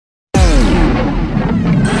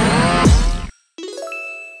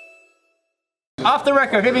Off the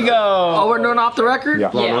record, here we go. Oh, we're doing off the record?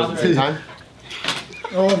 Yeah. Yeah.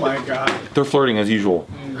 Oh my god. They're flirting as usual.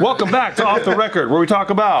 Welcome back to Off the Record, where we talk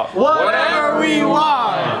about Whatever we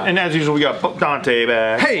want. And as usual, we got Dante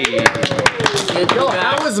back. Hey.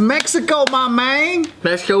 How was Mexico, my man?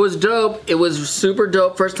 Mexico was dope. It was super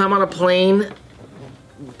dope. First time on a plane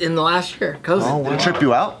in the last year. Did it trip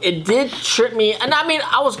you out? It did trip me. And I mean,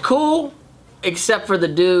 I was cool. Except for the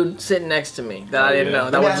dude sitting next to me that I didn't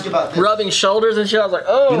know. That me ask you about was this. rubbing shoulders and shit. I was like,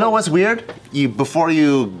 oh. You know what's weird? Before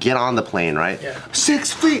you get on the plane, right? Yeah.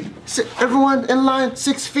 6 feet. Everyone in line,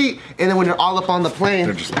 6 feet. And then when you're all up on the plane,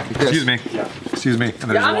 Excuse me. Excuse me.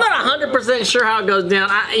 And Yeah, I'm not 100% sure how it goes down.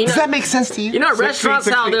 Does that make sense to you? You know, at 6 restaurants,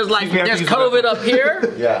 feet, 6 how feet. there's like, Excuse me, I there's have to use COVID up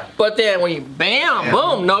here. Yeah. But then when you, bam,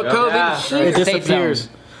 boom, no COVID. shit. It disappears.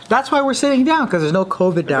 That's why we're sitting down, because there's no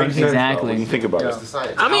COVID down here. Exactly. When you think about it.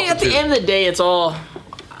 I mean, at the end of the day, it's all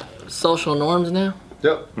social norms now,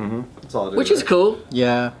 Yep. That's all it is. which is cool.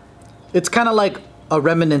 Yeah. It's kind of like a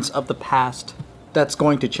remnants of the past that's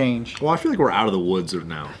going to change. Well, I feel like we're out of the woods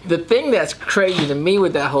now. The thing that's crazy to me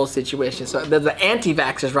with that whole situation, so there's the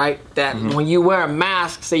anti-vaxxers, right? That when you wear a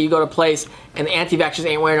mask, say you go to a place and the anti-vaxxers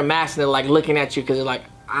ain't wearing a mask and they're like looking at you because they're like,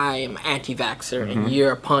 I am anti-vaxxer and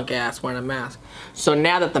you're a punk ass wearing a mask. So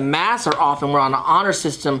now that the masks are off and we're on an honor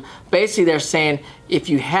system, basically they're saying if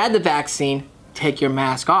you had the vaccine, take your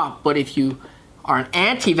mask off. But if you are an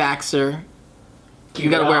anti-vaxxer, you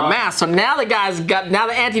gotta wear a mask. So now the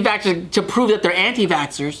anti-vaxxers, to prove that they're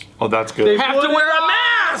anti-vaxxers, Oh, that's good. have to wear a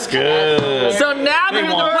mask. Good. So now they're in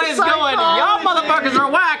the place going, y'all motherfuckers are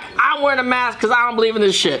whack. I'm wearing a mask because I don't believe in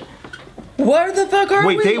this shit. Where the fuck are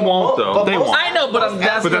we? Wait, they won't though. They won't. I know, but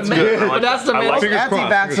that's But the that's good. I like but that's the that. I like mental. it.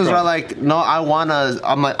 Anti-vaxxers are like, no,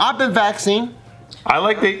 I'm like, I've been vaccinated. I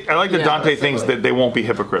like the Yeah. Dante thinks that they won't be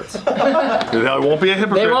hypocrites. They won't be a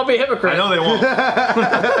hypocrite. They won't be hypocrites. I know they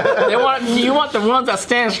won't. You want the ones that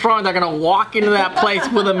stand strong. They're gonna walk into that place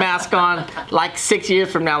with a mask on, like 6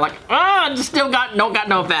 years from now. Like, I just still got no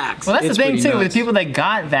vax. Well, that's It's the thing pretty too. With nuts. people that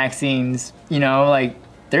got vaccines, you know, like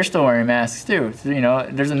they're still wearing masks too. So, you know,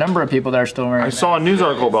 there's a number of people that are still wearing. I saw a news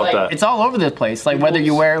article about that. It's all over the place. Like whether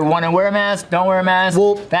you want to wear a mask, don't wear a mask,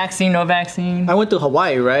 Well- vaccine, no vaccine. I went to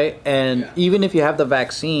Hawaii, right? And even if you have the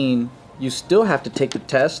vaccine, you still have to take the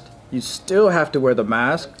test. You still have to wear the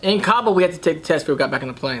mask. In Cabo, we had to take the test before we got back on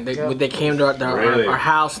the plane. They came to our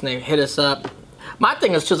house and they hit us up. My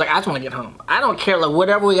thing is just like, I just want to get home. I don't care, like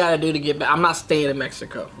whatever we got to do to get back. I'm not staying in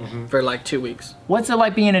Mexico for like 2 weeks. What's it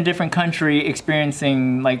like being in a different country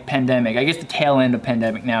experiencing like pandemic? I guess the tail end of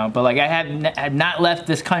pandemic now, but like I had not left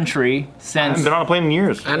this country I since. haven't been on a plane in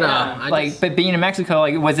years. I know. But being in Mexico,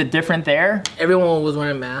 like was it different there? Everyone was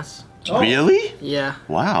wearing masks. Really? Yeah.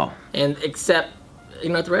 Wow. And except, you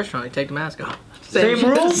know, at the restaurant, you take the mask off. Same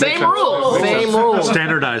rules? Same rules. Same rules.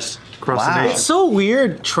 Standardized across the Wow. nation. It's so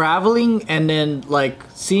weird traveling and then like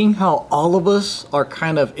seeing how all of us are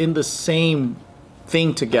kind of in the same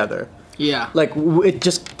thing together. Yeah. Like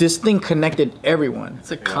this thing connected everyone.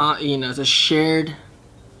 It's it's a shared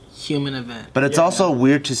human event. But it's also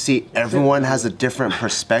weird to see everyone has a different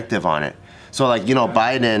perspective on it. So like, you know,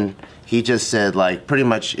 Biden, he just said like pretty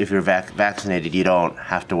much if you're vaccinated, you don't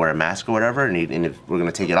have to wear a mask or whatever, and if we're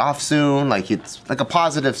gonna take it off soon. Like it's like a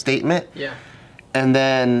positive statement. Yeah. And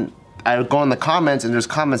then I go in the comments and there's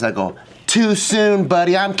comments that go, too soon,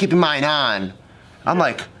 buddy, I'm keeping mine on. I'm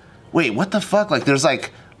like, wait, what the fuck? Like there's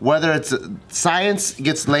like, whether it's science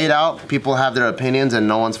gets laid out, people have their opinions and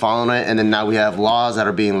no one's following it, and then now we have laws that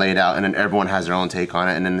are being laid out and then everyone has their own take on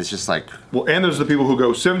it, and then it's just like, Well, and there's the people who go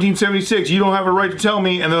 1776. You don't have a right to tell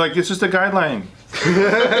me, and they're like, it's just a guideline. we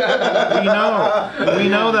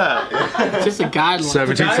know that. It's just a guideline.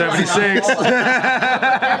 1776.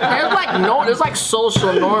 There's like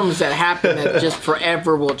social norms that happen that just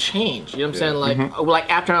forever will change. You know what I'm saying? Like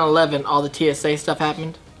after 9/11, all the TSA stuff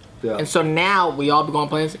happened. Yeah. And so now we all be going on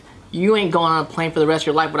planes. You ain't going on a plane for the rest of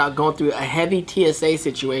your life without going through a heavy TSA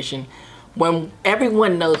situation. When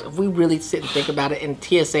everyone knows, if we really sit and think about it, and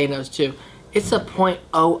TSA knows too, it's a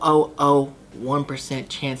 0.0001%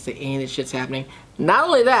 chance that any of this shit's happening. Not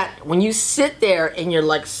only that, when you sit there and you're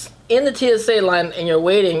like in the TSA line and you're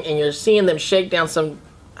waiting and you're seeing them shake down some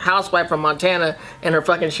housewife from Montana and her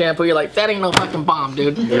fucking shampoo, you're like, that ain't no fucking bomb,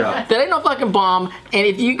 dude. Yeah. That ain't no fucking bomb. And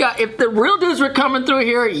if the real dudes were coming through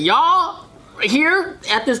here, y'all here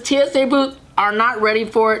at this TSA booth are not ready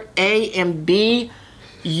for it. A and B,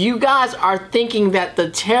 you guys are thinking that the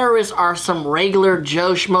terrorists are some regular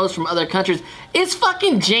Joe Schmoes from other countries. It's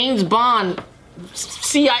fucking James Bond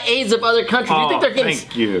CIAs of other countries. You think they're getting?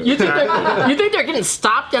 Thank you. You think they're getting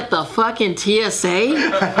stopped at the fucking TSA?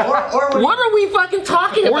 What are we fucking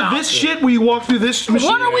talking Or about? this shit where you walk through this machine.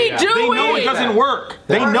 What are we doing? They know it doesn't work.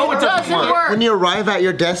 They know it doesn't work. When you arrive at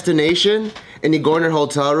your destination and you go in your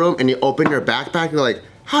hotel room and you open your backpack, you're like,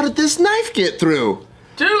 how did this knife get through?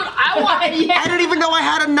 Dude, I didn't even know I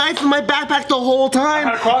had a knife in my backpack the whole time,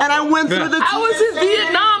 and I went through the. I was in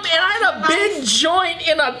Vietnam and I had a big joint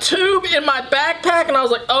in a tube in my backpack, and I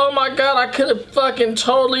was like, oh my god, I could have fucking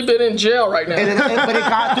totally been in jail right now. But it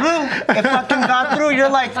got through. It fucking got through. You're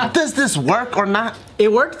like, does this work or not?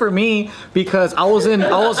 It worked for me because I was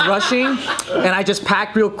rushing and I just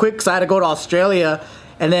packed real quick because I had to go to Australia.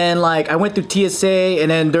 And then like I went through TSA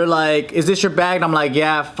and then they're like, is this your bag? And I'm like,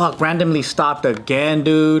 yeah, fuck, randomly stopped again,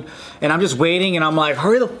 dude. And I'm just waiting and I'm like,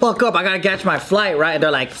 hurry the fuck up, I gotta catch my flight, right? And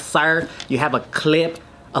they're like, sir, you have a clip,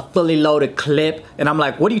 a fully loaded clip. And I'm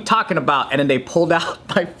like, what are you talking about? And then they pulled out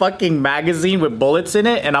my fucking magazine with bullets in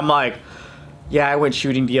it. And I'm like, yeah, I went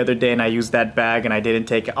shooting the other day and I used that bag and I didn't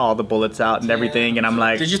take all the bullets out and everything. And I'm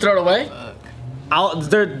like, did you throw it away?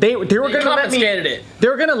 they were gonna let me. It. They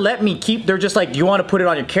were gonna let me keep. They're just like, you want to put it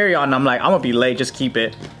on your carry-on? And I'm like, I'm gonna be late. Just keep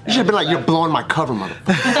it. You should have been like, you're blowing my cover,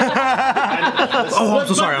 motherfucker. Oh, I'm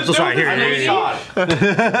so sorry. I'm so sorry. Here.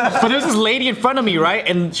 But there's this lady in front of me, right?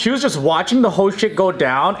 And she was just watching the whole shit go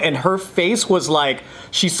down, and her face was like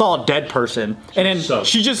she saw a dead person. And then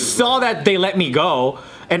she just saw that they let me go,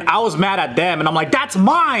 and I was mad at them, and I'm like, that's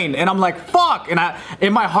mine. And I'm like, fuck. And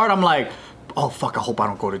in my heart, I'm like, oh fuck, I hope I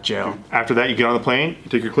don't go to jail. After that, you get on the plane, you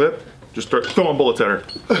take your clip, just start throwing bullets at her.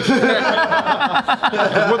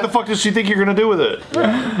 What the fuck does she think you're gonna do with it?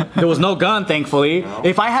 There was no gun, thankfully. No.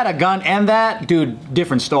 If I had a gun and that, dude,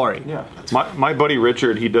 different story. Yeah. My buddy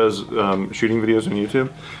Richard, he does shooting videos on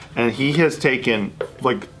YouTube, and he has taken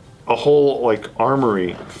like a whole like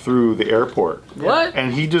armory through the airport. What?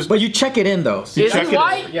 And he just. But you check it in though. So is he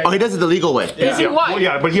white? Oh, he does it the legal way. Is he white? Well,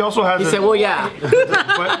 yeah, but he also has. He said, well, yeah.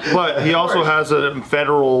 But he also has a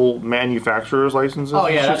federal manufacturer's license. Oh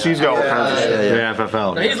yeah. He's got all kinds of shit. Yeah,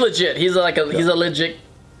 FFL. No, he's legit. He's a legit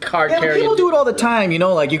card carrier. People do it all the time, you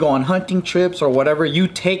know, like you go on hunting trips or whatever, you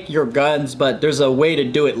take your guns, but there's a way to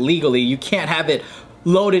do it legally. You can't have it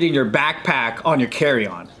loaded in your backpack on your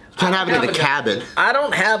carry-on. Can't have it in the cabin. I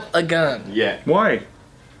don't have a gun. Yeah. Why?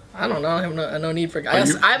 I don't know. I have no need for a gun.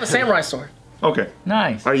 I have a samurai sword. Okay.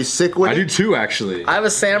 Nice. Are you sick with I it? do too, actually. I have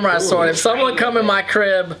a samurai sword. If someone come in my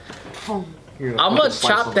crib, I'm gonna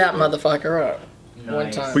chop that motherfucker up.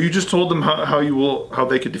 One time. But you just told them how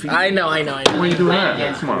they could defeat you. I know. Why are you doing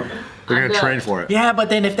that? Come on. They're gonna train for it. Yeah, but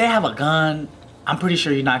then if they have a gun, I'm pretty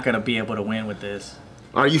sure you're not gonna be able to win with this.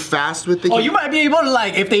 Are you fast with the Oh, you might be able to,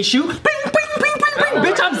 like, if they shoot, bing, bing, bing, bing,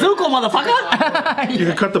 bing, bitch, I'm Zuko, motherfucker. You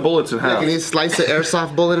can cut the bullets in half. Can you slice the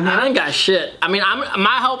airsoft bullet in half? I ain't got shit. I mean,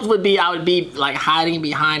 my hopes would be I would be like hiding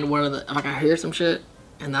behind one of the. If I could hear some shit,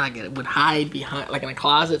 and then I would hide behind like in a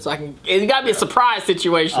closet, so I can. It's gotta be a surprise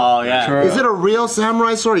situation. Oh, yeah. Is it a real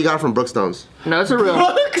samurai sword? Or you got it from Brookstones. No, it's a real.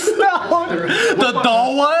 The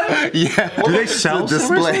doll one? Yeah. Do they sell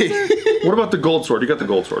display? What about the gold sword? You got the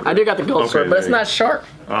gold sword. I do got the gold sword, but it's not sharp.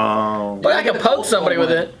 Oh. But I can poke somebody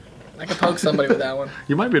with it. I can poke somebody with that one.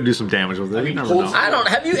 You might be able to do some damage with it. You never know. I don't.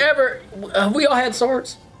 Have you ever? Have we all had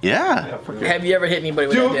swords? Yeah. Have you ever hit anybody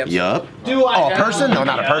with that damn sword? Yup. Do I Oh, a person? No,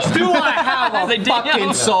 not a person. Do I have a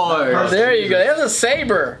fucking sword? There you go. There's a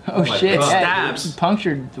saber. Oh shit. It Yeah, stabs. you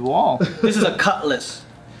punctured the wall. This is a cutlass.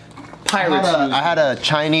 Pirates use. I had a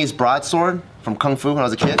Chinese broadsword from Kung Fu when I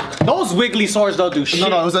was a kid. Those wiggly swords don't do shit.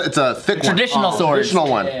 No, it's a thick one. Traditional sword. Traditional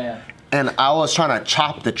one. Yeah. And I was trying to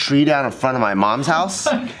chop the tree down in front of my mom's house,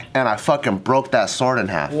 and I fucking broke that sword in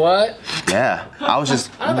half. What? Yeah. I was just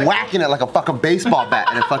whacking it like a fucking baseball bat,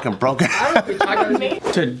 and it fucking broke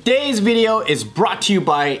it. Today's video is brought to you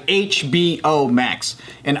by HBO Max.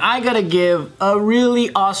 And I gotta give a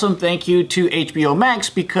really awesome thank you to HBO Max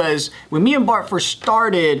because when me and Bart first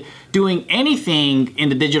started doing anything in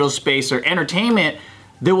the digital space or entertainment,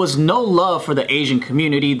 there was no love for the Asian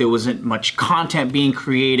community. There wasn't much content being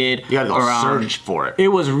created. You gotta go around. search for it. It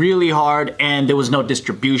was really hard and there was no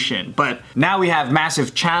distribution. But now we have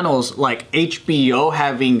massive channels like HBO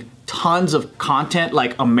having tons of content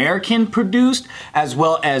like American produced as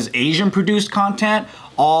well as Asian produced content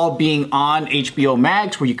all being on HBO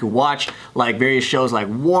Max where you could watch like various shows like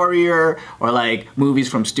Warrior or like movies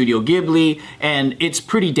from Studio Ghibli, and it's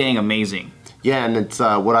pretty dang amazing. Yeah, and it's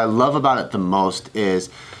what I love about it the most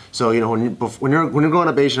is So when you're growing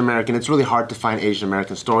up Asian American, it's really hard to find Asian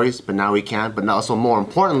American stories, but now we can. But also more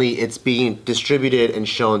importantly, it's being distributed and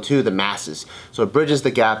shown to the masses. So it bridges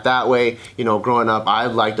the gap that way. Growing up, I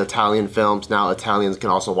liked Italian films. Now Italians can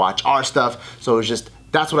also watch our stuff. So it's just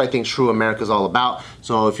that's what I think True America is all about.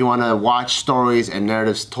 So if you want to watch stories and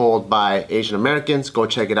narratives told by Asian Americans, go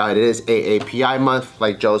check it out. It is AAPI month.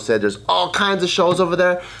 Like Joe said, there's all kinds of shows over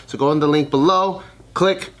there. So go in the link below.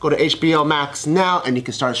 Click, go to HBO Max now, and you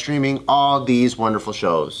can start streaming all these wonderful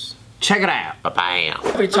shows. Check it out. Bam.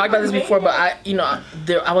 We talked about this before, but I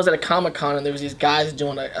was at a Comic-Con and there was these guys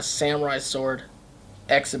doing a samurai sword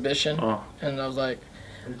exhibition, and I was like,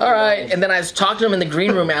 all right. And then I was talking to them in the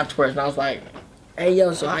green room afterwards, and I was like, hey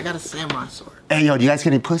yo, so I got a samurai sword. Hey yo, do you guys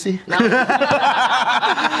get any pussy? They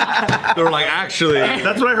were like, actually.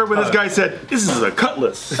 That's what I heard when this guy said, this is a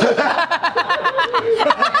cutlass.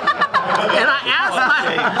 And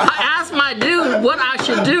I asked my dude what I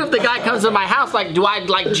should do if the guy comes to my house. Like, do I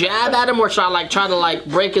like jab at him or should I like try to like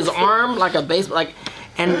break his arm like a baseball? Like,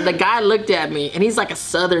 and the guy looked at me, and he's like a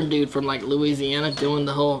Southern dude from like Louisiana doing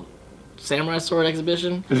the whole samurai sword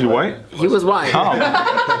exhibition. Is he white? He was white.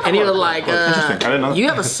 Oh. And he was like, Interesting. I didn't know. you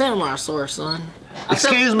have a samurai sword, son.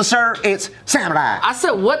 Excuse me, sir, it's samurai. I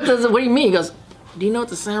said, what do you mean? He goes, do you know what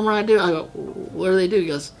the samurai do? I go, what do they do? He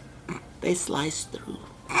goes, they slice through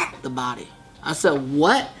the body. I said,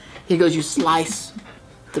 what? He goes, you slice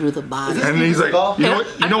through the body. And he's like,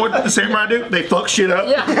 you know what the samurai do? They fuck shit up.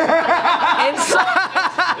 Yeah.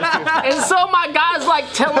 And so my guy's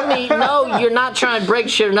like telling me, no, you're not trying to break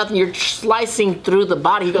shit or nothing. You're slicing through the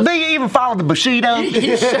body. He goes, Do you even follow the Bushido?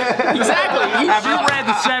 exactly. Have you read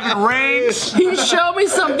the 7 Rings? He showed me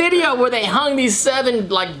some video where they hung these 7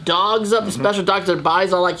 like dogs up, special dogs, their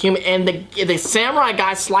bodies all like human, and the samurai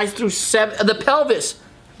guy sliced through the pelvis.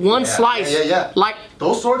 One slice. Yeah. Like,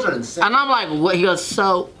 those swords are insane. and I'm like, what? He goes,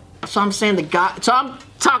 so I'm saying the guy, so I'm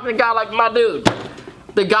talking to the guy like, my dude,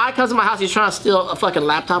 the guy comes to my house, he's trying to steal a fucking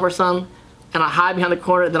laptop or something, and I hide behind the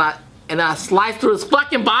corner, then I slice through his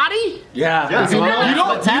fucking body? Yeah. You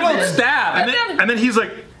don't stab. And then he's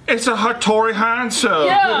like, it's a Hattori Hanzo.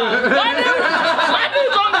 Yeah. My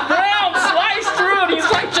dude's on the ground, sliced through, and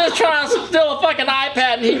he's like just trying to steal a fucking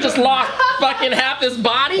iPad, and he just lost fucking half his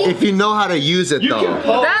body? If you know how to use it,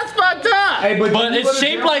 though. That's fucked up. But it's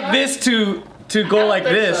shaped like this to go like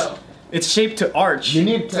this. so. It's shaped to arch. You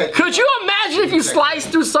need to. Could you imagine if you sliced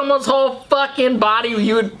through someone's whole fucking body?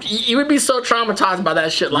 You would be so traumatized by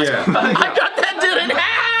that shit. Like, I got that dude in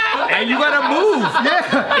half. And you gotta move.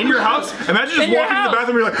 Yeah. In your house. Imagine just walking in the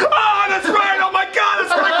bathroom and you're like, oh, that's right. Oh my God,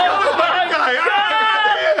 that's right. Kill this fucking guy.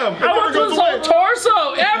 Ah, damn. I went through his whole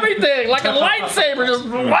torso, everything, like a lightsaber, just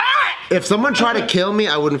what? If someone tried to kill me,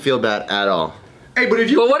 I wouldn't feel bad at all. Hey, but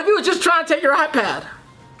if But what if he was just trying to take your iPad?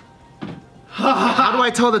 How do I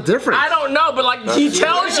tell the difference? I don't know, but like he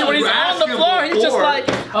tells you when he's on the floor, he's just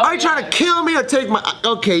like, Are you trying to kill me or take my?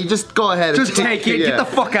 Okay, you just go ahead. Just take it. Get the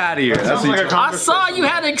fuck out of here. That's like a I saw you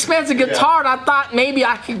had an expensive guitar, and I thought maybe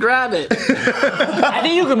I could grab it. I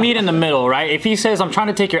think you could meet in the middle, right? If he says, I'm trying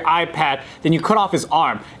to take your iPad, then you cut off his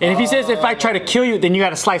arm. And if he says, if I try to kill you, then you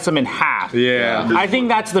gotta slice him in half. Yeah. I think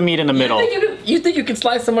that's the meet in the middle. You think you could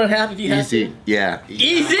slice someone in half if you had to? Easy. Yeah.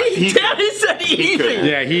 Easy? Daddy said easy.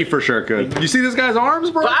 Yeah, he for sure could. You see this guy's arms,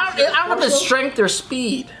 bro? But I don't know if it's strength or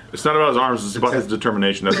speed. It's not about his arms, it's about his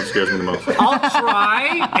determination. That's what scares me the most. I'll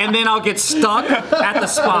try, and then I'll get stuck at the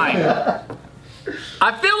spine.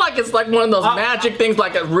 I feel like it's like one of those magic things,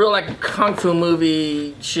 like a real like kung fu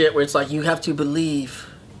movie shit, where it's like you have to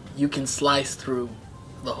believe you can slice through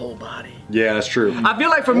the whole body. Yeah, that's true. I feel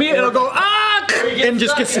like for me, it'll go, and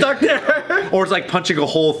just get stuck there. Or it's like punching a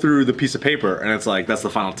hole through the piece of paper, and it's like, that's the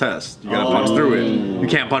final test. You gotta punch through it. You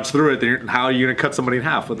can't punch through it, then how are you gonna cut somebody in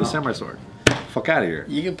half with a samurai sword? Fuck out of here.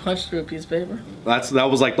 You can punch through a piece of paper? That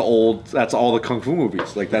was like that's all the kung fu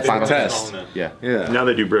movies. Like that's the test. Yeah. Yeah. Now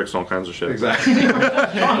they do bricks and all kinds of shit. Exactly.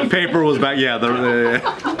 Paper was back, yeah,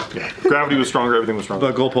 Gravity was stronger, everything was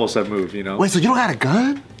stronger. the goalposts have moved, you know? Wait, so you don't got a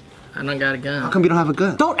gun? I don't got a gun. How come you don't have a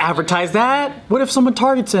gun? Don't advertise that. What if someone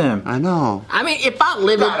targets him? I know. I mean, if I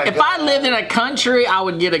lived in a country, I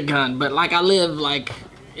would get a gun. But like I live like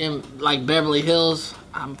in like Beverly Hills,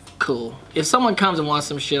 I'm cool. If someone comes and wants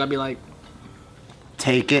some shit, I'd be like,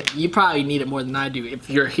 Take it. you probably need it more than I do if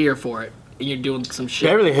you're here for it and you're doing some shit.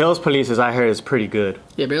 Beverly Hills police, as I heard, is pretty good.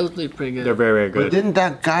 Yeah, Beverly Hills is pretty good. They're very, very But good. didn't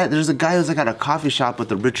that guy? There's a guy who's like at a coffee shop with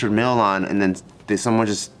the Richard Mille on, and then someone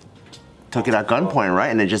just took it at gunpoint, right?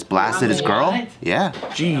 And they just blasted his girl. Yeah.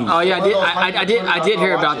 Oh yeah, I did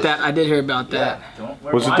hear about that. I did hear about that.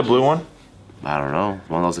 Was it the blue one? I don't know.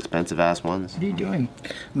 One of those expensive ass ones. What are you doing?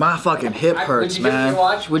 My fucking hip Would hurts, you give man. your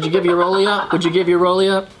watch? Would you give your rollie up? Would you give your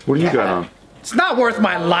rollie up? What do you got on? It's not worth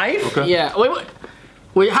my life. Okay. Yeah.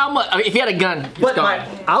 Wait, how much? I mean, if you had a gun, it's But gone.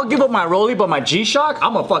 I'll give up my rollie, but my G-Shock,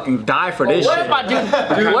 I'm gonna fucking die for this What shit. if my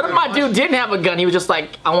dude? What if my dude didn't have a gun? He was just like,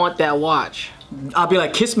 I want that watch. I'll be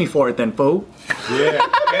like, kiss me for it then, fool. Yeah,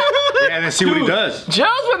 and then see what he does. Joe's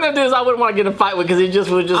one of them dudes I wouldn't want to get in a fight with because he just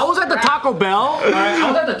would just. I was at the Taco Bell. Right?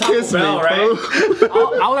 I was at the Taco Bell,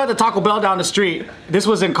 right? I was at the Taco Bell down the street. This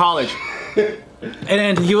was in college, and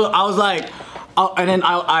then I was like, and then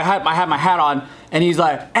I had my hat on, and he's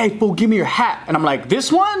like, "Hey, fool, give me your hat." And I'm like,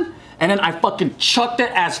 "This one?" And then I fucking chucked it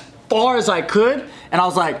as far as I could, and I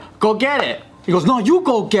was like, "Go get it." He goes, "No, you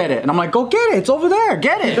go get it." And I'm like, "Go get it. It's over there.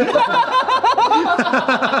 Get it."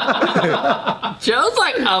 Joe's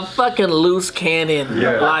like a fucking loose cannon.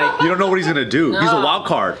 Yeah. Like You don't know what he's gonna do. He's a Nah. wild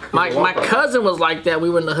card. my cousin was like that. We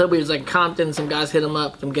were in the hood. We was like Compton. Some guys hit him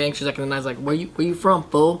up. Some gangsters like in the night. Like, where you from,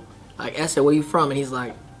 fool? Like I said, where you from? And he's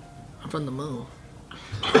like, I'm from the moon.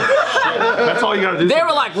 That's all you gotta do. They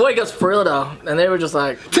were like, what? He goes, for real though. And they were just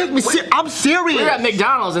like, Take me I'm serious. we were at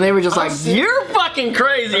McDonald's and they were just like, you're fucking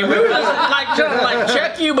crazy. We were just like trying to like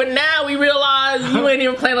check you, but now we realize you ain't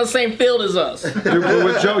even playing on the same field as us. Dude, but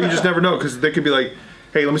with Joe, you just never know because they could be like,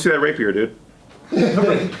 "Hey, let me see that rapier, dude."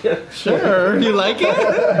 Sure. You like it?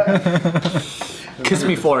 Kiss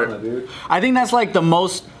me for it. I think that's like the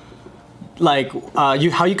most, like, how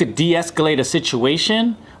you could de-escalate a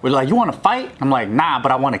situation. Where like, you want to fight? I'm like, nah,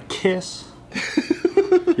 but I want to kiss.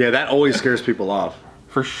 Yeah, that always scares people off.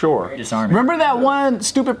 For sure. Disarming. Remember that one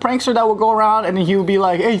stupid prankster that would go around and then he would be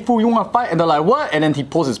like, "Hey, fool, you want to fight?" And they're like, "What?" And then he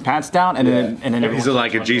pulls his pants down and then He's everyone's in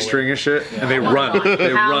like a G-string and shit, and they run.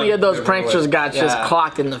 They How many run. of those pranksters got just Yeah.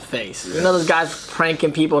 clocked in the face? You know those guys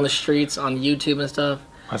pranking people in the streets on YouTube and stuff?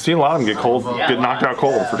 I've seen a lot of them get knocked out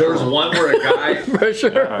cold for There sure. was one where a guy. For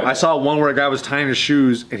sure. I saw one where a guy was tying his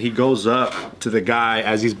shoes, and he goes up to the guy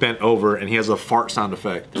as he's bent over, and he has a fart sound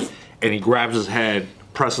effect, and he grabs his head,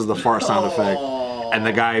 presses the fart sound effect, and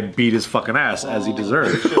the guy beat his fucking ass as he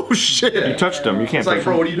deserved. Oh shit. You touched them. You can't It's like, touch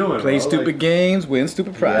bro, them. what are you doing? play bro? stupid games, win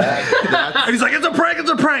stupid prize. And he's like, it's a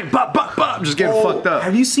prank, bop, bop, bop, just getting fucked up.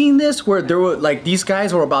 Have you seen this where there were like these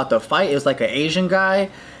guys were about to fight? It was like an Asian guy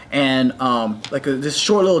and this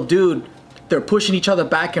short little dude. They're pushing each other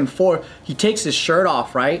back and forth. He takes his shirt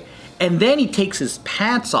off, right? And then he takes his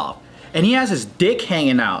pants off. And he has his dick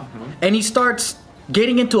hanging out. And he starts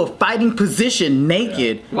getting into a fighting position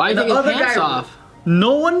naked. Why And you the take his other pants guy- off?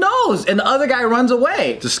 No one knows. And the other guy runs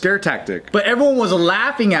away. It's a scare tactic. But everyone was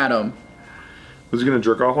laughing at him. Was he gonna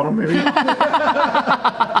jerk off on him? Maybe.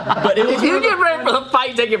 But it was If you get ready for the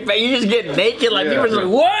fight, take your face. You just get naked. Like people are just like,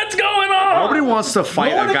 what's going on? Nobody wants to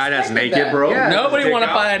fight No one a guy that's expected naked, that. bro. Yeah. Nobody want to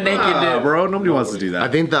fight a naked Nah, dude. bro. Nobody wants to do I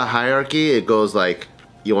that. think the hierarchy, it goes like,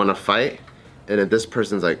 you want to fight? And then this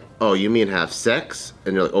person's like, oh, you mean have sex?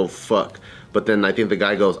 And you're like, oh, fuck. But then I think the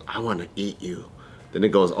guy goes, I want to eat you. Then it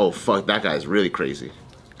goes, oh, fuck, that guy's really crazy.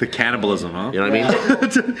 The cannibalism, huh? You know what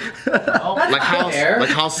I mean? like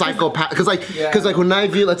how psychopath, because like when I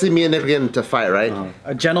view, let's say me and Nick get into fight, right?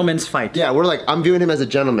 a gentleman's fight. Yeah, we're like, I'm viewing him as a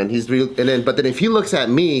gentleman. He's real, but then if he looks at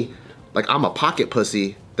me like I'm a pocket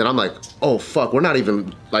pussy, then I'm like, oh fuck, we're not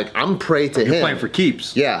even like I'm prey to him. Playing for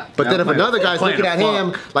keeps. Yeah, but Yeah, then if playing- another guy's playing looking at to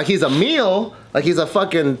him fuck. like he's a meal, like he's a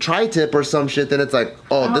fucking tri-tip or some shit, then it's like,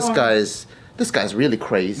 oh, this guy's really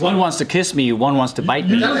crazy. One wants to kiss me, one wants to bite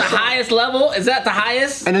me. Is that the highest level? Is that the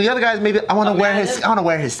highest? And then the other guy's maybe I want to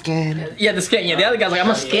wear his skin. Yeah, the skin. Yeah, the other guy's like, I'm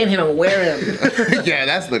gonna skin him and wear him. Yeah,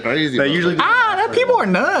 that's the crazy. They one. usually do. That people are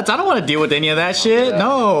nuts. I don't want to deal with any of that shit.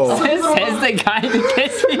 No. Says the guy that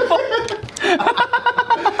kiss people.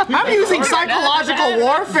 I'm using psychological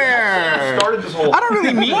warfare. Started this whole. I don't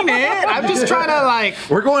really mean it. I'm just trying to like.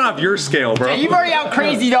 We're going off your scale, bro. You've already out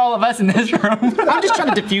crazied all of us in this room. I'm just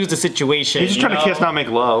trying to diffuse the situation. He's just trying to kiss, not make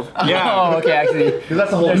love. Yeah. Oh, okay, actually.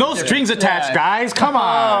 That's the whole. No strings attached, guys. Come Oh,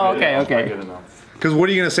 on. okay. Because what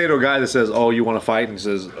are you gonna say to a guy that says, "Oh, you want to fight?" and he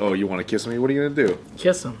says, "Oh, you want to kiss me?" What are you gonna do?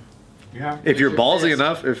 Kiss him. If you're ballsy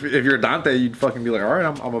enough, if you're Dante, you'd fucking be like, "All right,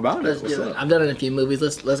 I'm about it." What's up? I've done it in a few movies.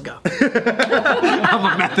 Let's go.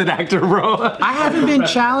 I'm a method actor, bro. I haven't been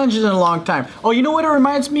challenged in a long time. Oh, you know what it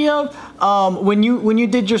reminds me of? When you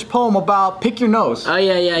did your poem about pick your nose. Oh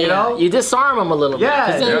yeah. You know? You disarm him a little bit.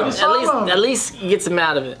 Yeah, 'Cause then you disarm him. at least he gets him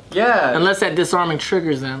out of it. Yeah. Unless that disarming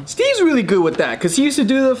triggers them. Steve's really good with that because he used to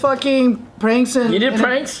do the fucking pranks and You did and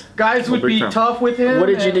pranks? Guys would big be time. tough with him. What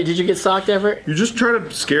did you do? and- Did you get socked ever? You just try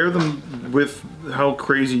to scare them with how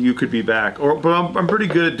crazy you could be back. But I'm pretty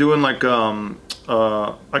good at doing like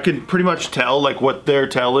I can pretty much tell like what their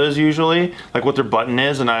tell is usually, like what their button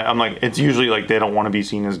is, and I'm like, it's usually like they don't want to be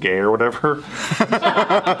seen as gay or whatever. That's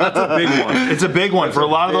a big one. It's a big one for a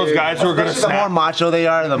lot of those guys who are gonna The more snap. macho they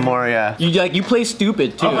are, the more You play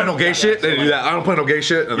stupid too. I don't play no gay shit. They do that. I don't play no gay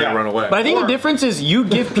shit, and Yeah. they run away. But I think the difference is you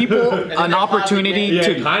give people an opportunity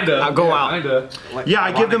to go out. Yeah,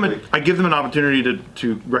 I give them an opportunity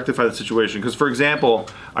to rectify the situation. Because for example,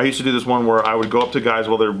 I used to do this one where I would go up to guys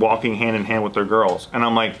while they're walking hand in hand with their girls, and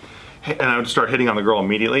I'm like, hey, and I would start hitting on the girl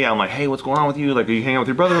immediately. I'm like, hey, what's going on with you? Like, are you hanging out with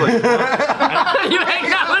your brother? Like, You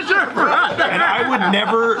hang out with your brother. and I would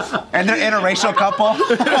never, and they're interracial couple.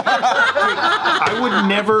 I would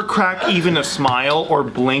never crack even a smile or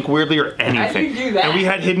blink weirdly or anything. you do that? And we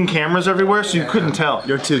had hidden cameras everywhere, so you couldn't tell.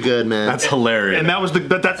 You're too good, man. That's hilarious. And that was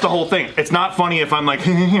that's the whole thing. It's not funny if I'm like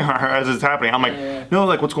as it's happening. I'm like, no,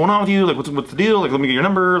 like what's going on with you? Like what's the deal? Like let me get your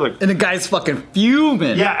number. Like And the guy's fucking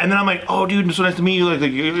fuming. yeah, and then I'm like, oh dude, it's so nice to meet you.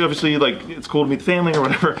 Like you obviously like it's cool to meet the family or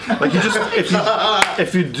whatever. Like you just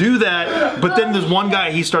if you do that, but then there's one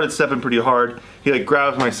guy, he started stepping pretty hard. He like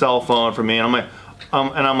grabs my cell phone from me, and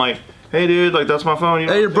I'm like, hey dude, like that's my phone. You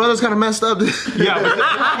know? Hey, your brother's kind of messed up. Yeah, but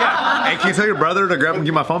yeah. Hey, can you tell your brother to grab and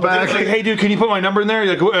get my phone Then back? it's like, hey dude, can you put my number in there?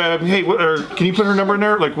 Like, hey, or can you put her number in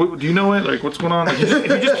there? Like, do you know it? Like, what's going on? Like, if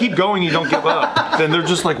you just keep going, you don't give up. Then they're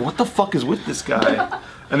just like, what the fuck is with this guy?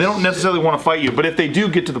 And they don't necessarily want to fight you. But if they do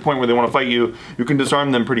get to the point where they want to fight you, you can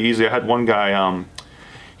disarm them pretty easily. I had one guy,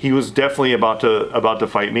 he was definitely about to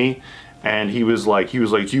fight me. And he was like, do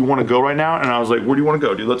you want to go right now? And I was like, where do you want to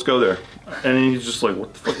go, dude? Let's go there. And then he's just like,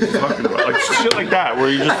 what the fuck are you talking about? Like shit like that, where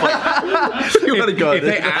you're just like, You gotta go. If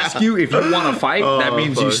they ask you if you want to fight, that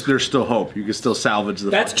means fuck. there's still hope. You can still salvage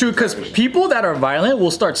the. That's fight. true because people that are violent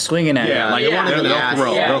will start swinging at you. Like Yeah. they'll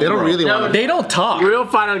throw. Yeah. They don't really want to. They don't talk. Real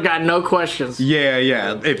fighter got no questions.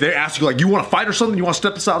 Yeah. If they ask you like, you want to fight or something, you want to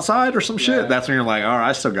step this outside or some shit, that's when you're like, all right,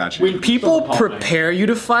 I still got you. When people prepare you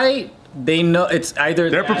to fight, they know it's either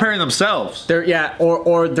They're preparing themselves.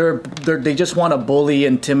 or they just want to bully,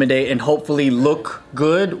 intimidate, and hopefully look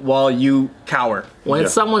good while you cower. When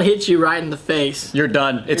someone hits you right in the face, You're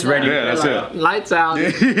done. It's ready. Yeah, that's it. lights out.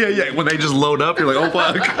 Yeah. When they just load up, you're like, oh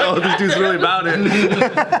fuck, oh this dude's really about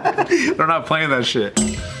it. They're not playing that shit.